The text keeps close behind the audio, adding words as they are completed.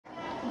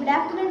Good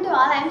afternoon to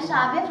all. I am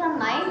Shravya from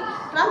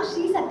 9th from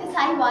Sri Sathya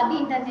Sai VARADHI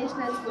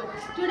International School.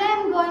 Today I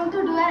am going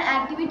to do an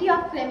activity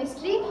of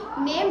chemistry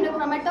named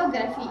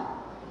chromatography.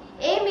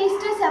 Aim is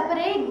to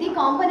separate the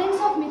components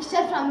of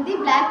mixture from the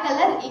black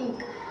color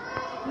ink.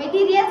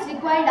 Materials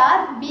required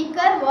are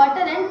beaker,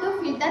 water and 2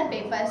 filter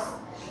papers.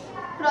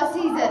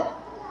 Procedure: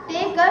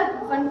 take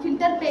one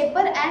filter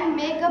paper and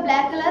make a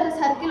black color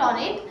circle on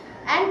it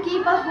and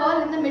keep a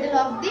hole in the middle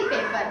of the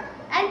paper.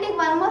 And take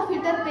one more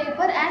filter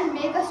paper and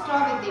make a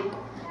straw with it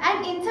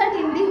and insert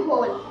in the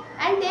hole,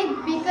 and take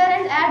beaker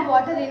and add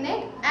water in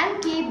it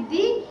and keep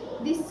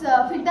this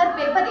filter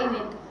paper in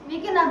it. We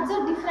can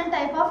observe different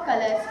type of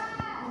colors.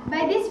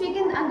 By this we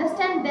can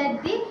understand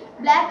that the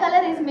black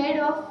color is made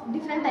of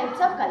different types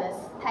of colors.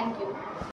 Thank you.